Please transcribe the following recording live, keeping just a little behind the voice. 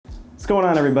going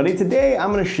on, everybody? Today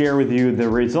I'm going to share with you the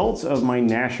results of my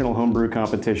National Homebrew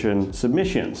Competition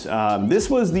submissions. This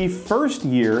was the first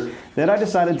year that I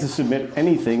decided to submit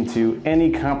anything to any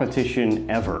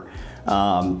competition ever.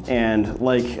 And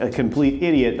like a complete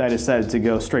idiot, I decided to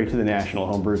go straight to the National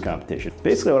Homebrew Competition.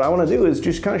 Basically what I want to do is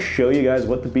just kind of show you guys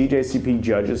what the BJCP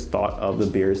judges thought of the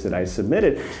beers that I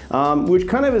submitted, which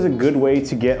kind of is a good way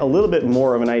to get a little bit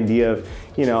more of an idea of,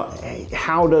 you know,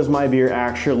 how does my beer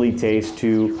actually taste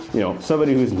to, you know,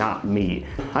 somebody who's not me.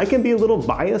 I can be a little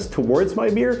biased towards my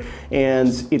beer, and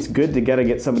it's good to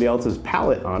get somebody else's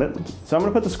palate on it. So I'm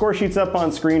gonna put the score sheets up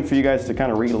on screen for you guys to kind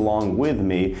of read along with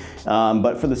me.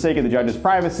 But for the sake of the judges'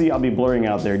 privacy, I'll be blurring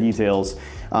out their details.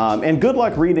 And good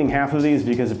luck reading half of these,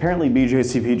 because apparently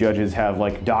BJCP judges have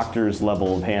like doctor's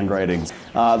level of handwriting.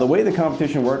 The way the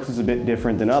competition works is a bit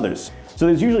different than others. So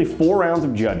there's usually 4 rounds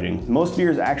of judging. Most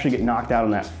beers actually get knocked out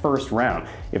in that first round.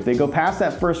 If they go past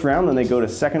that first round, then they go to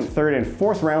second, third, and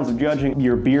fourth rounds of judging.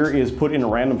 Your beer is put in a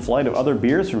random flight of other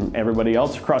beers from everybody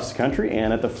else across the country,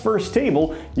 and at the first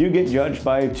table, you get judged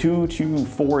by 2 to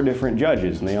 4 different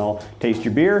judges, and they all taste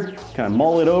your beer, kind of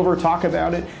mull it over, talk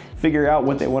about it, figure out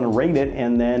what they want to rate it,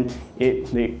 and then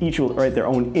they each will write their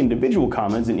own individual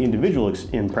comments and individual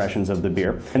impressions of the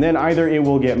beer. And then either it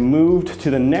will get moved to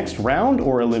the next round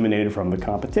or eliminated from the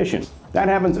competition. That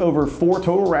happens over 4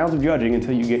 total rounds of judging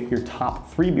until you get your top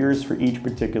 3 beers for each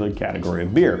particular category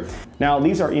of beer. Now,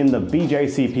 these are in the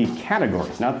BJCP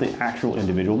categories, not the actual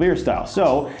individual beer style.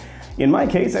 So, in my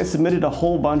case, I submitted a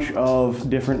whole bunch of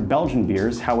different Belgian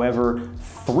beers. However,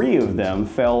 3 of them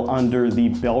fell under the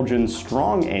Belgian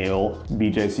Strong Ale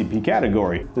BJCP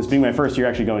category. This being my first year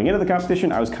actually going into the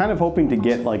competition, I was kind of hoping to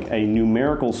get like a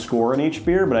numerical score on each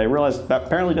beer, but I realized that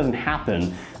apparently doesn't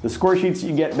happen. The score sheets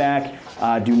you get back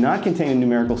do not contain a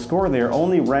numerical score. They are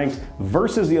only ranked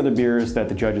versus the other beers that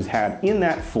the judges had in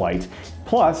that flight.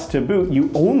 Plus, to boot, you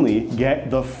only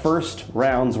get the first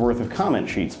round's worth of comment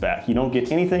sheets back. You don't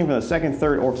get anything from the second,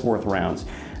 third, or fourth rounds.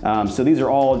 So these are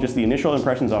all just the initial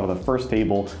impressions out of the first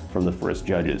table from the first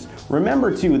judges.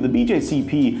 Remember too, the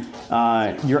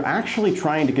BJCP, you're actually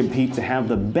trying to compete to have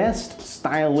the best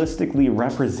stylistically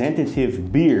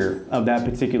representative beer of that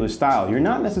particular style. You're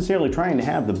not necessarily trying to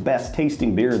have the best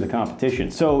tasting beer of the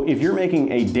competition. So if you're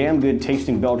making a damn good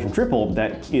tasting Belgian Tripel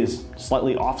that is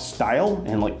slightly off style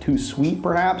and like too sweet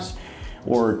perhaps,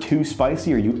 or too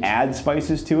spicy, or you add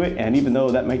spices to it, and even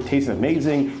though that might taste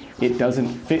amazing, it doesn't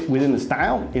fit within the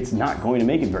style, it's not going to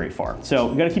make it very far. So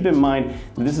you gotta keep in mind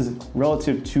that this is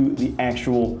relative to the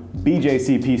actual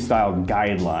BJCP style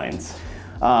guidelines.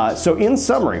 So in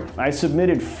summary, I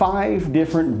submitted 5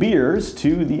 different beers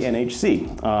to the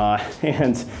NHC,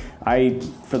 and I,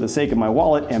 for the sake of my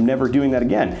wallet, am never doing that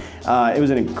again. It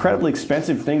was an incredibly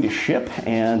expensive thing to ship,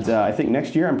 and I think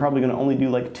next year I'm probably gonna only do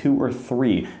like 2 or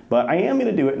 3, but I am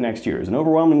gonna do it next year. It's an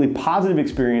overwhelmingly positive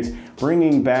experience,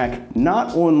 bringing back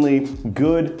not only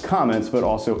good comments, but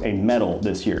also a medal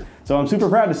this year. So I'm super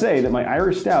proud to say that my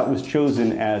Irish Stout was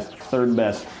chosen as 3rd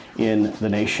best in the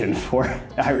nation for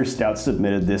Irish Stout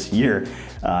submitted this year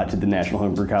to the National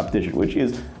Homebrew Competition, which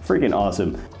is freaking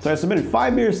awesome. So I submitted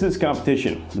 5 beers to this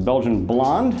competition: the Belgian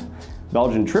Blonde,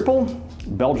 Belgian Tripel,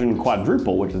 Belgian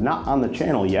Quadruple, which is not on the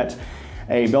channel yet,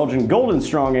 a Belgian Golden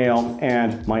Strong Ale,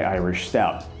 and my Irish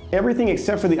Stout. Everything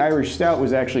except for the Irish Stout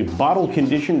was actually bottle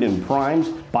conditioned and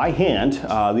primed by hand.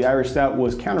 The Irish Stout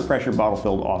was counter pressure bottle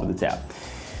filled off of the tap.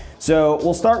 So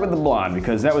we'll start with the Blonde,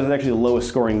 because that was actually the lowest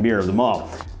scoring beer of them all.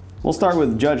 We'll start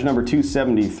with judge number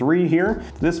 273 here.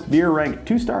 This beer ranked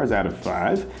 2 stars out of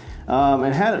 5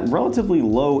 and had relatively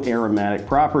low aromatic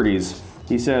properties.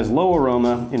 He says low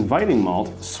aroma, inviting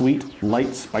malt, sweet,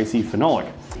 light, spicy,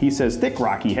 phenolic. He says thick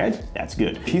rocky head, that's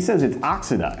good. He says it's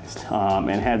oxidized and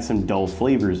had some dull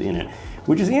flavors in it,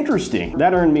 which is interesting.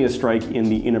 That earned me a strike in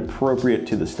the inappropriate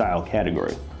to the style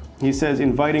category. He says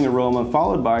inviting aroma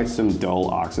followed by some dull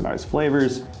oxidized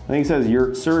flavors. I think he says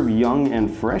you're served young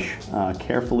and fresh,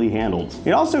 carefully handled.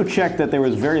 He also checked that there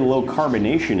was very low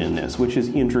carbonation in this, which is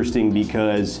interesting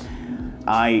because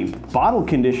I bottle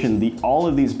conditioned all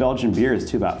of these Belgian beers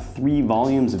to about 3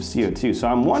 volumes of CO2. So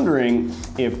I'm wondering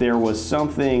if there was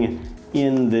something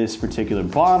in this particular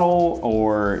bottle,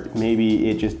 or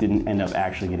maybe it just didn't end up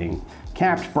actually getting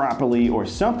capped properly, or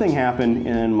something happened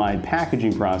in my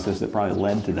packaging process that probably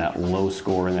led to that low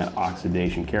score and that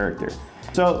oxidation character.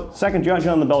 So second judge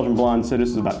on the Belgian Blonde said this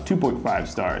is about 2.5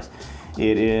 stars.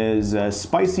 It is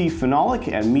spicy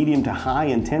phenolic at medium to high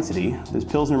intensity. There's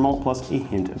Pilsner malt plus a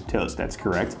hint of toast, that's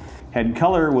correct. Head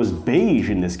color was beige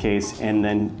in this case, and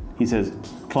then he says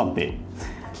clumpy.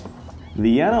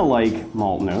 Vienna-like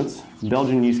malt notes,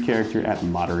 Belgian yeast character at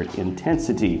moderate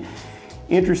intensity.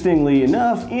 Interestingly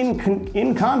enough,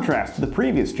 in contrast to the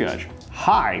previous judge,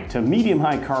 high to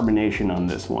medium-high carbonation on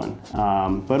this one,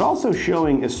 but also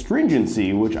showing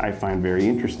astringency, which I find very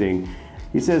interesting.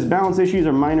 He says balance issues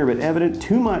are minor but evident,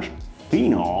 too much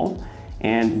phenol,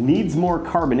 and needs more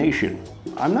carbonation.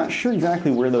 I'm not sure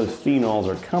exactly where those phenols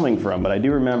are coming from, but I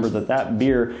do remember that that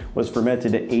beer was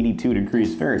fermented at 82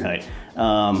 degrees Fahrenheit.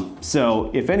 So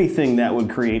if anything, that would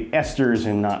create esters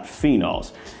and not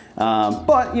phenols.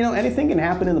 But you know, anything can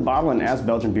happen in the bottle, and as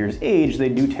Belgian beers age, they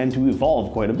do tend to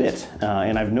evolve quite a bit.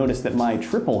 And I've noticed that my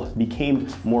triple became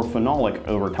more phenolic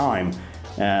over time.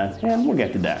 And we'll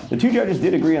get to that. The two judges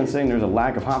did agree on saying there's a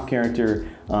lack of hop character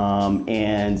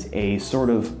and a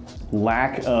sort of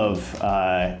lack of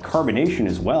carbonation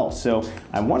as well. So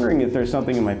I'm wondering if there's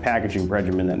something in my packaging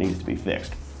regimen that needs to be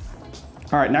fixed.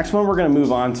 All right, next one we're gonna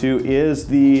move on to is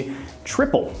the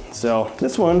Tripel. So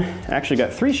this one actually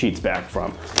got 3 sheets back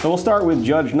from. So we'll start with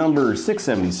judge number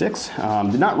 676.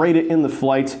 Did not rate it in the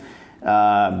flight,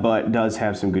 but does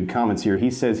have some good comments here.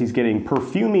 He says he's getting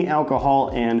perfumey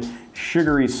alcohol and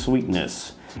sugary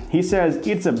sweetness. He says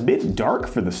it's a bit dark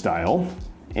for the style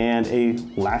and a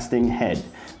lasting head.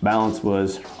 Balance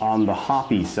was on the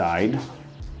hoppy side,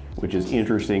 which is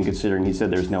interesting considering he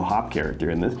said there's no hop character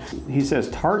in this. He says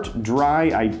tart, dry,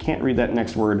 I can't read that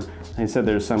next word. He said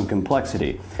there's some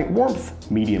complexity. Warmth,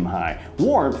 medium high.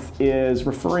 Warmth is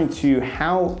referring to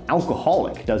how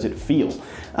alcoholic does it feel.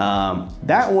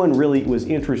 That one really was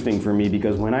interesting for me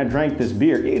because when I drank this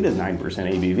beer, it is 9%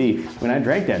 ABV. When I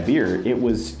drank that beer, it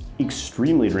was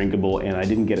extremely drinkable and I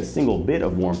didn't get a single bit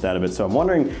of warmth out of it. So I'm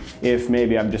wondering if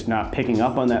maybe I'm just not picking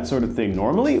up on that sort of thing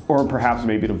normally, or perhaps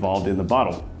maybe it evolved in the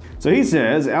bottle. So he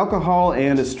says alcohol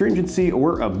and astringency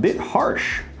were a bit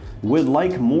harsh. Would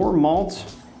like more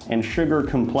malt and sugar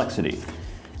complexity.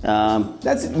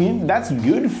 That's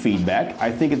good feedback.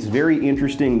 I think it's very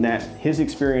interesting that his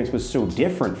experience was so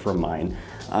different from mine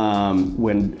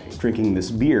when drinking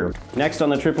this beer. Next on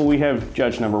the triple we have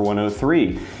judge number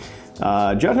 103.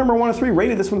 Judge number 103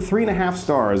 rated this one 3.5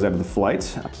 stars out of the flight.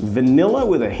 Vanilla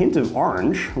with a hint of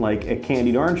orange, like a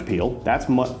candied orange peel. That's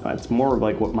more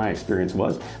like what my experience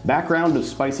was. Background of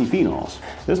spicy phenols.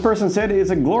 This person said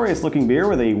it's a glorious looking beer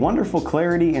with a wonderful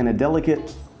clarity and a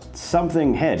delicate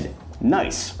something head.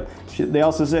 Nice. They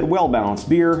also said well-balanced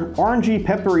beer, orangey,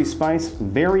 peppery spice,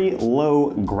 very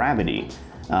low gravity.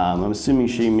 I'm assuming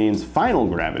she means final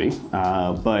gravity,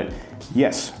 but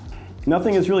yes.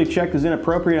 Nothing is really checked as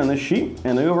inappropriate on this sheet,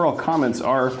 and the overall comments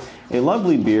are a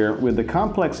lovely beer with the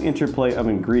complex interplay of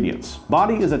ingredients.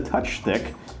 Body is a touch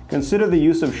thick. Consider the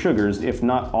use of sugars if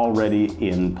not already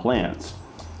in plans.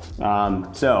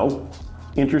 So,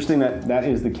 interesting that that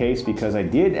is the case because I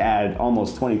did add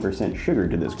almost 20% sugar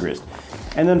to this grist.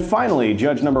 And then finally,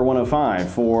 judge number 105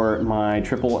 for my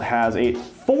triple has a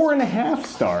 4.5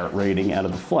 star rating out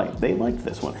of the flight. They liked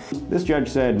this one. This judge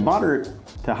said moderate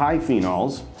to high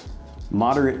phenols,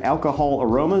 moderate alcohol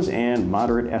aromas, and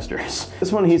moderate esters.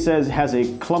 This one, he says, has a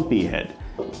clumpy head.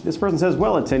 This person says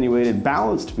well attenuated,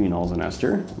 balanced phenols and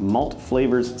ester, malt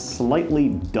flavors slightly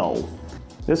dull.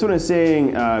 This one is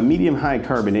saying medium-high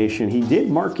carbonation. He did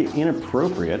mark it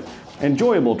inappropriate.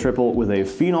 Enjoyable triple with a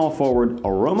phenol-forward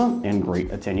aroma and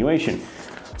great attenuation.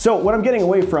 So what I'm getting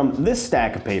away from this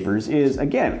stack of papers is,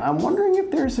 again, I'm wondering if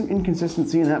there's some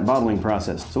inconsistency in that bottling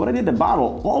process. So what I did to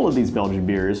bottle all of these Belgian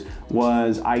beers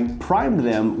was I primed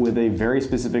them with a very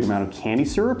specific amount of candy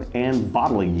syrup and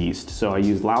bottling yeast. So I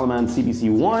used Lallemand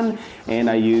CBC1 and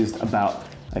I used about,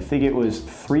 I think it was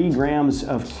 3 grams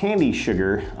of candy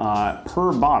sugar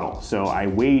per bottle. So I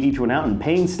weighed each one out and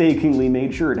painstakingly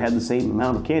made sure it had the same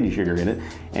amount of candy sugar in it.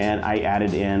 And I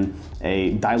added in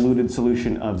a diluted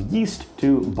solution of yeast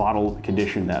to bottle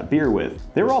condition that beer with.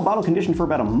 They were all bottle conditioned for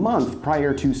about a month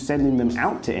prior to sending them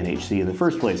out to NHC in the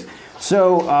first place.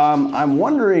 So I'm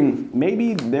wondering,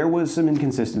 maybe there was some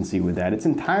inconsistency with that. It's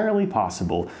entirely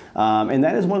possible. And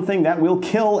that is one thing that will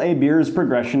kill a beer's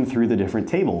progression through the different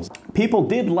tables. People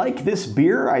did like this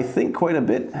beer, I think, quite a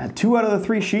bit. 2 out of the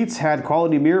 3 sheets had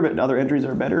quality beer, but other entries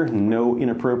are better. No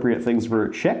inappropriate things were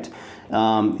checked.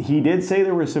 He did say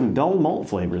there were some dull malt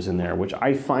flavors in there, which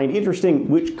I find interesting,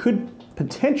 which could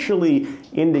potentially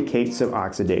indicate some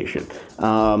oxidation.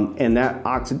 And that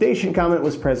oxidation comment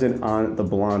was present on the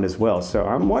Blonde as well. So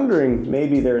I'm wondering,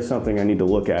 maybe there's something I need to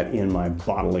look at in my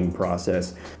bottling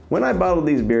process. When I bottled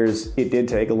these beers, it did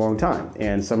take a long time,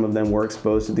 and some of them were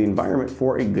exposed to the environment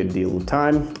for a good deal of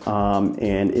time,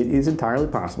 and it is entirely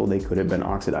possible they could have been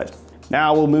oxidized.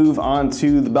 Now we'll move on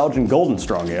to the Belgian Golden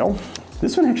Strong Ale.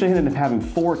 This one actually ended up having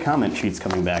 4 comment sheets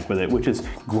coming back with it, which is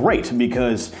great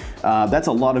because that's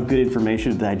a lot of good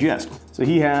information to digest. So So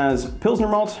he has Pilsner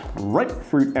malt, ripe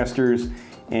fruit esters,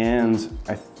 and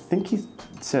I think he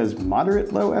says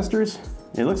moderate low esters.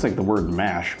 It looks like the word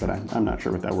mash, but I'm not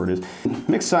sure what that word is.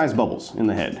 Mixed size bubbles in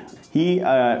the head.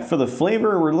 For the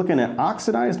flavor, we're looking at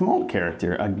oxidized malt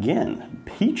character. Again,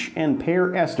 peach and pear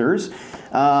esters,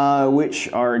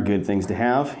 which are good things to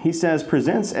have. He says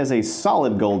presents as a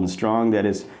solid golden strong that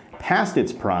is past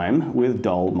its prime with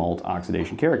dull malt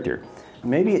oxidation character.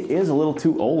 Maybe it is a little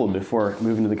too old before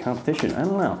moving to the competition. I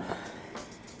don't know.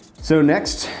 So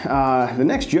next, the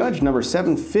next judge, number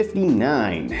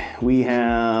 759, we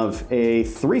have a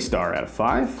 3-star out of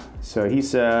 5. So he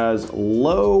says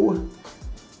low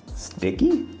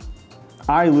sticky.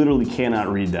 I literally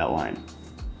cannot read that line.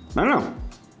 I don't know.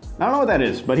 I don't know what that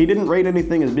is, but he didn't rate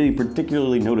anything as being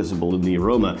particularly noticeable in the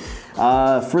aroma.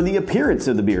 For the appearance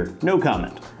of the beer, no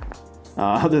comment,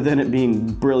 other than it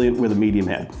being brilliant with a medium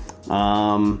head.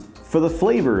 For the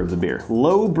flavor of the beer,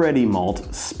 low bready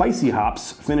malt, spicy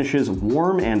hops, finishes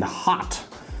warm and hot.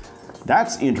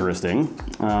 That's interesting.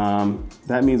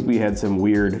 That means we had some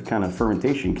weird kind of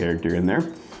fermentation character in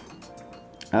there.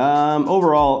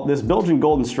 Overall, this Belgian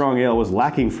Golden Strong Ale was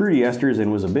lacking fruity esters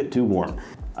and was a bit too warm.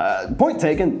 Point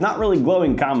taken, not really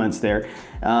glowing comments there.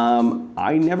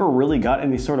 I never really got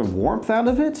any sort of warmth out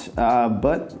of it,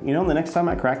 but you know, the next time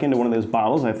I crack into one of those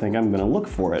bottles, I think I'm gonna look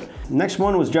for it. Next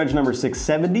one was judge number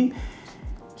 670.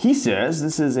 He says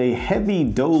this is a heavy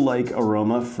dough-like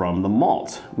aroma from the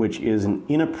malt, which is an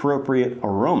inappropriate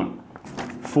aroma.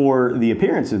 For the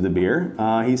appearance of the beer,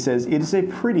 he says it is a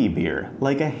pretty beer,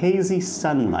 like a hazy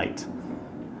sunlight.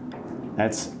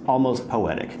 That's almost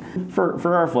poetic.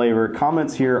 For our flavor,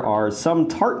 comments here are some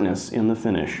tartness in the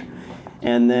finish.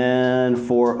 And then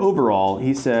for overall,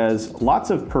 he says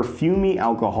lots of perfumey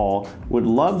alcohol, would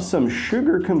love some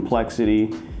sugar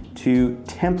complexity to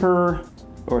temper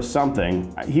or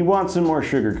something. He wants some more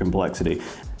sugar complexity.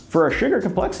 For our sugar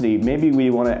complexity, maybe we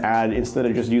want to add, instead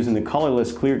of just using the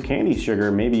colorless clear candy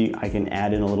sugar, maybe I can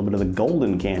add in a little bit of the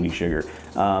golden candy sugar.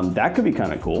 That could be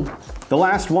kind of cool. The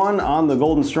last one on the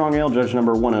Golden Strong Ale, judge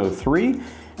number 103,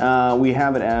 we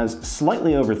have it as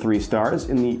slightly over 3 stars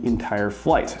in the entire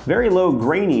flight. Very low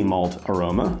grainy malt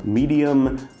aroma,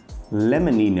 medium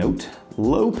lemony note,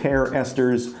 low pear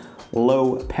esters,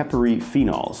 low peppery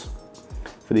phenols.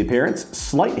 For the appearance,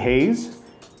 slight haze,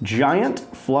 giant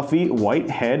fluffy white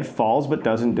head falls but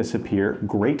doesn't disappear,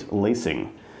 great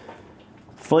lacing.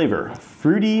 Flavor,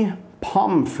 fruity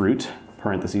palm fruit,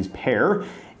 parentheses pear,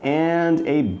 and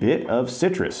a bit of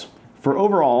citrus. For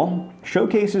overall,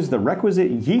 showcases the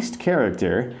requisite yeast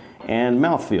character and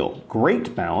mouthfeel.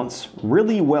 Great balance,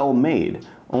 really well made.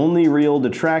 Only real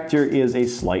detractor is a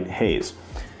slight haze.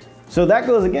 So that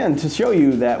goes again to show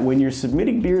you that when you're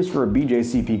submitting beers for a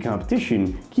BJCP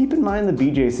competition, keep in mind the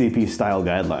BJCP style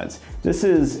guidelines. This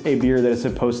is a beer that is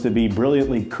supposed to be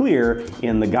brilliantly clear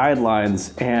in the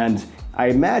guidelines, and I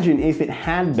imagine if it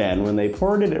had been, when they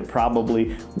poured it, it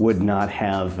probably would not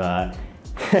have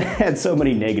had so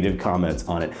many negative comments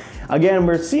on it. Again,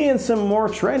 we're seeing some more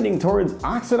trending towards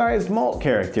oxidized malt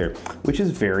character, which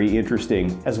is very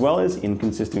interesting, as well as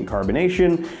inconsistent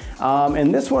carbonation.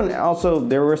 And this one also,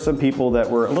 there were some people that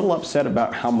were a little upset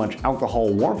about how much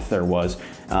alcohol warmth there was,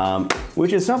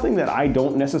 which is something that I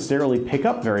don't necessarily pick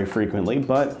up very frequently,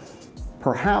 but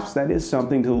perhaps that is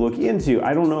something to look into.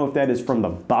 I don't know if that is from the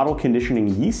bottle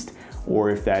conditioning yeast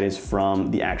or if that is from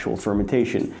the actual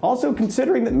fermentation. Also,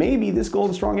 considering that maybe this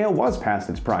Golden Strong Ale was past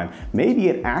its prime, maybe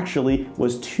it actually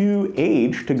was too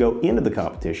aged to go into the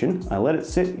competition. I let it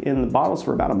sit in the bottles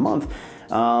for about a month,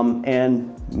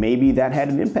 and maybe that had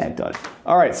an impact on it.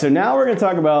 All right, so now we're gonna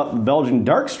talk about the Belgian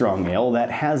Dark Strong Ale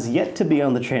that has yet to be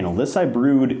on the channel. This I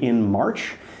brewed in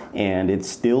March, and it's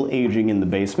still aging in the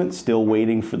basement, still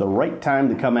waiting for the right time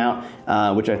to come out,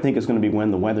 which I think is going to be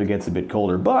when the weather gets a bit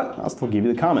colder, but I'll still give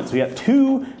you the comments. We got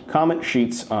 2 comment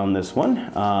sheets on this one.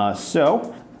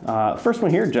 First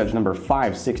one here, judge number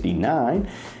 569,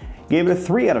 gave it a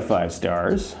 3 out of 5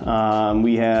 stars.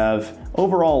 We have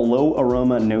overall low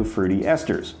aroma, no fruity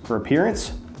esters. For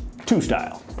appearance, 2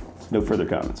 style. No further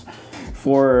comments.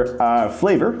 For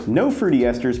flavor, no fruity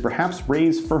esters, perhaps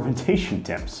raise fermentation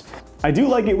temps. I do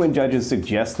like it when judges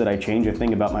suggest that I change a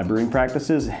thing about my brewing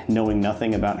practices, knowing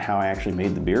nothing about how I actually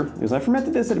made the beer, because I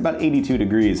fermented this at about 82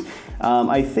 degrees.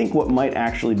 I think what might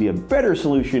actually be a better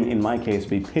solution in my case would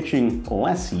be pitching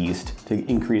less yeast to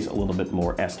increase a little bit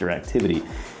more ester activity,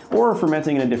 or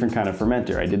fermenting in a different kind of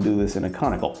fermenter. I did do this in a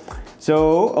conical.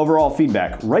 So overall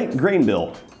feedback, right grain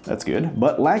bill, that's good,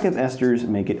 but lack of esters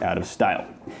make it out of style.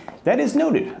 That is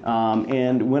noted,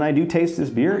 and when I do taste this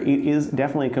beer, it is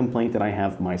definitely a complaint that I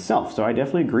have myself, so I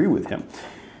definitely agree with him.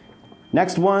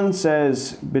 Next one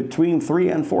says between 3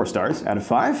 and 4 stars out of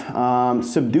 5.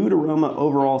 Subdued aroma,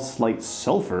 overall slight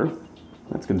sulfur.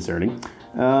 That's concerning.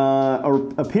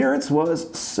 Appearance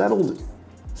was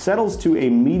settles to a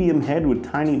medium head with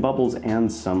tiny bubbles and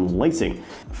some lacing.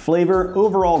 Flavor,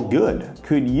 overall good.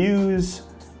 Could use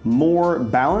more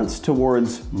balance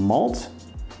towards malt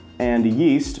and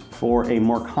yeast for a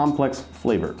more complex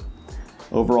flavor.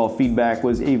 Overall feedback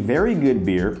was a very good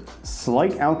beer.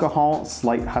 Slight alcohol,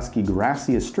 slight husky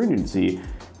grassy astringency.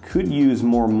 Could use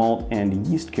more malt and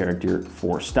yeast character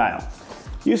for style.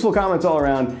 Useful comments all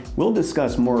around. We'll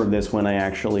discuss more of this when I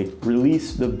actually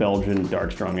release the Belgian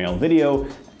Dark Strong Ale video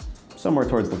somewhere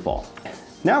towards the fall.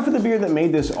 Now for the beer that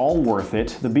made this all worth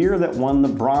it, the beer that won the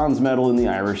bronze medal in the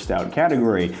Irish Stout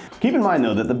category. Keep in mind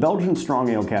though that the Belgian Strong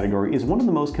Ale category is one of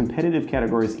the most competitive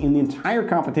categories in the entire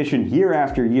competition year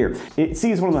after year. It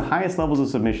sees one of the highest levels of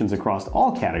submissions across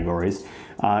all categories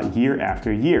year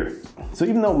after year. So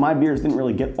even though my beers didn't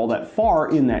really get all that far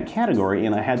in that category,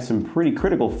 and I had some pretty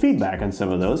critical feedback on some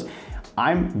of those,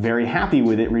 I'm very happy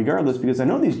with it regardless, because I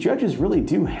know these judges really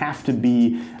do have to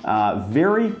be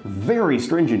very, very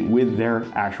stringent with their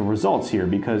actual results here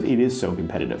because it is so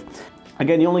competitive.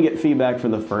 Again, you only get feedback for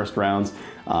the first rounds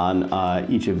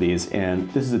on each of these, and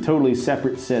this is a totally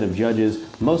separate set of judges.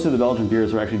 Most of the Belgian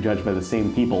beers are actually judged by the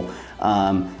same people,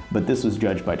 but this was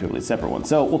judged by a totally separate one.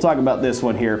 So we'll talk about this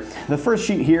one here. The first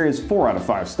sheet here is 4 out of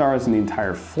 5 stars in the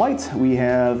entire flight. We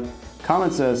have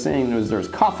comments saying there's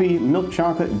coffee, milk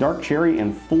chocolate, dark cherry,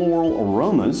 and floral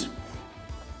aromas,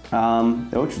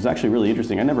 which was actually really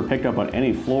interesting. I never picked up on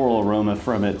any floral aroma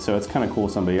from it, so it's kind of cool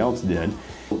somebody else did.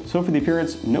 So for the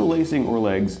appearance, no lacing or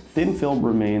legs, thin film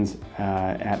remains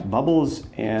at bubbles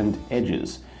and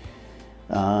edges.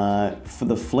 For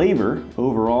the flavor,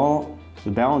 overall,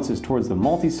 the balance is towards the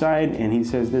malty side, and he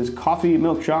says there's coffee,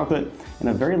 milk chocolate, and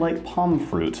a very light palm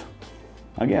fruit.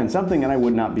 Again, something that I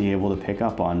would not be able to pick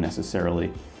up on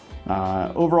necessarily.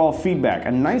 Overall feedback,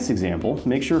 a nice example.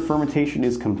 Make sure fermentation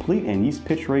is complete and yeast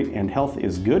pitch rate and health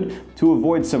is good to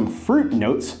avoid some fruit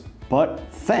notes, but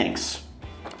thanks.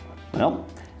 Well,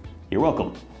 you're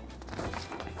welcome.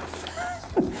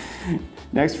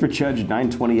 Next for Judge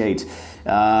 928.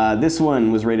 This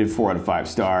one was rated 4 out of 5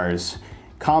 stars.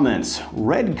 Comments,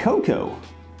 red cocoa.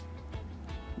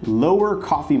 Lower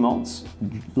coffee malts,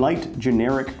 light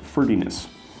generic fruitiness.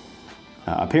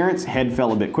 Appearance, head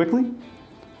fell a bit quickly.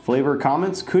 Flavor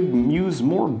comments, could use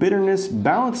more bitterness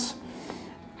balance.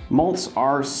 Malts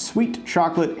are sweet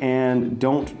chocolate and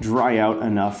don't dry out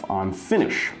enough on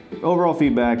finish. Overall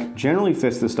feedback, generally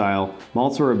fits the style.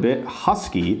 Malts are a bit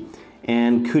husky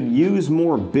and could use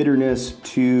more bitterness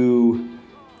to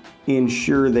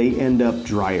ensure they end up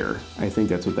drier. I think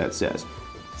that's what that says.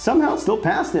 Somehow it still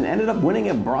passed and ended up winning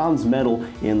a bronze medal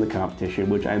in the competition,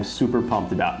 which I'm super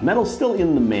pumped about. Medal's still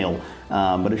in the mail,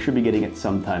 but I should be getting it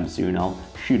sometime soon. I'll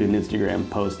shoot an Instagram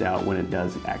post out when it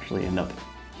does actually end up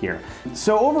here.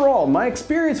 So overall, my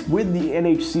experience with the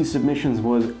NHC submissions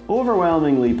was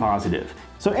overwhelmingly positive.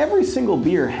 So every single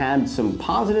beer had some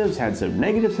positives, had some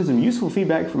negatives, had some useful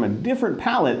feedback from a different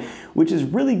palate, which is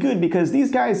really good because these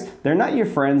guys, they're not your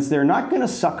friends. They're not gonna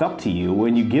suck up to you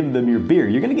when you give them your beer.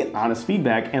 You're gonna get honest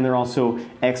feedback, and they're also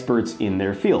experts in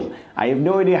their field. I have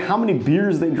no idea how many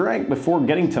beers they drank before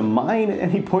getting to mine at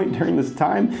any point during this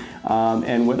time,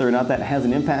 and whether or not that has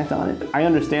an impact on it. I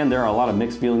understand there are a lot of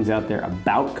mixed feelings out there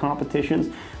about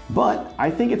competitions, but I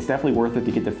think it's definitely worth it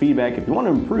to get the feedback if you want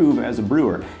to improve as a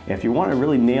brewer. If you want to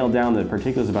really nail down the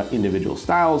particulars about individual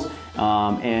styles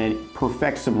and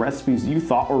perfect some recipes you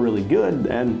thought were really good,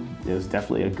 then there's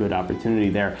definitely a good opportunity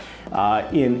there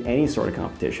in any sort of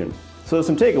competition. So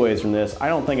some takeaways from this: I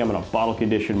don't think I'm going to bottle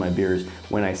condition my beers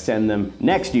when I send them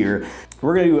next year.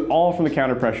 We're going to do it all from the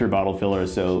counter pressure bottle filler,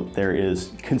 so there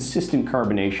is consistent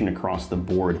carbonation across the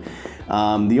board.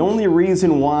 The only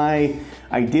reason why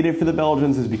I did it for the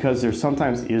Belgians is because there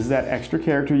sometimes is that extra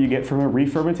character you get from a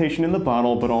re-fermentation in the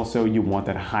bottle, but also you want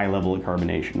that high level of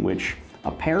carbonation, which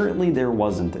apparently there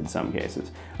wasn't in some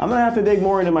cases. I'm gonna have to dig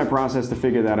more into my process to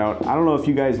figure that out. I don't know if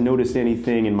you guys noticed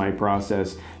anything in my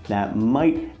process that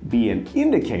might be an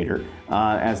indicator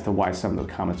as to why some of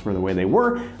the comments were the way they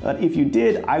were, but if you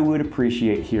did, I would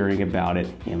appreciate hearing about it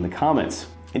in the comments.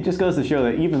 It just goes to show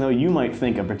that even though you might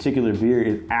think a particular beer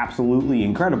is absolutely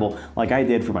incredible, like I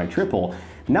did for my Tripel,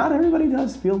 not everybody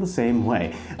does feel the same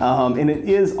way. And it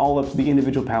is all up to the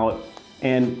individual palate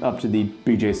and up to the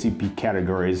BJCP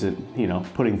categories, and, you know,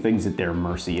 putting things at their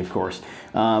mercy, of course.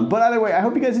 But either way, I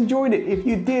hope you guys enjoyed it. If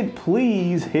you did,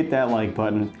 please hit that like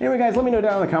button. Anyway, guys, let me know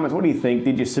down in the comments, what do you think?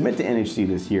 Did you submit to NHC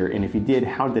this year? And if you did,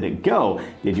 how did it go?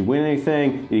 Did you win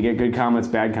anything? Did you get good comments,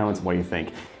 bad comments? What do you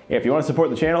think? If you want to support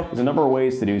the channel, there's a number of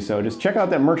ways to do so. Just check out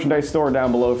that merchandise store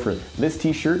down below for this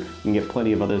t-shirt. You can get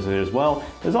plenty of others there as well.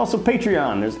 There's also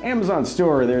Patreon, there's Amazon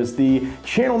store, there's the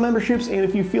channel memberships, and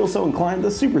if you feel so inclined,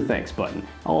 the super thanks button.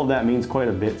 All of that means quite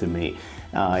a bit to me.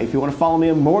 If you want to follow me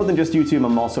on more than just YouTube,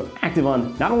 I'm also active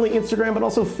on not only Instagram, but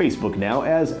also Facebook now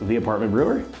as The Apartment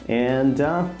Brewer. And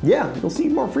yeah, you'll see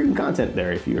more frequent content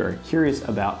there if you're curious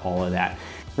about all of that.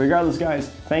 Regardless, guys,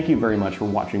 thank you very much for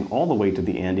watching all the way to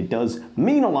the end. It does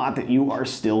mean a lot that you are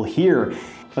still here.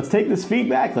 Let's take this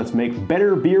feedback, let's make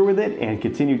better beer with it, and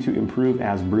continue to improve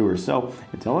as brewers. So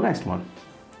until the next one,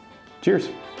 cheers.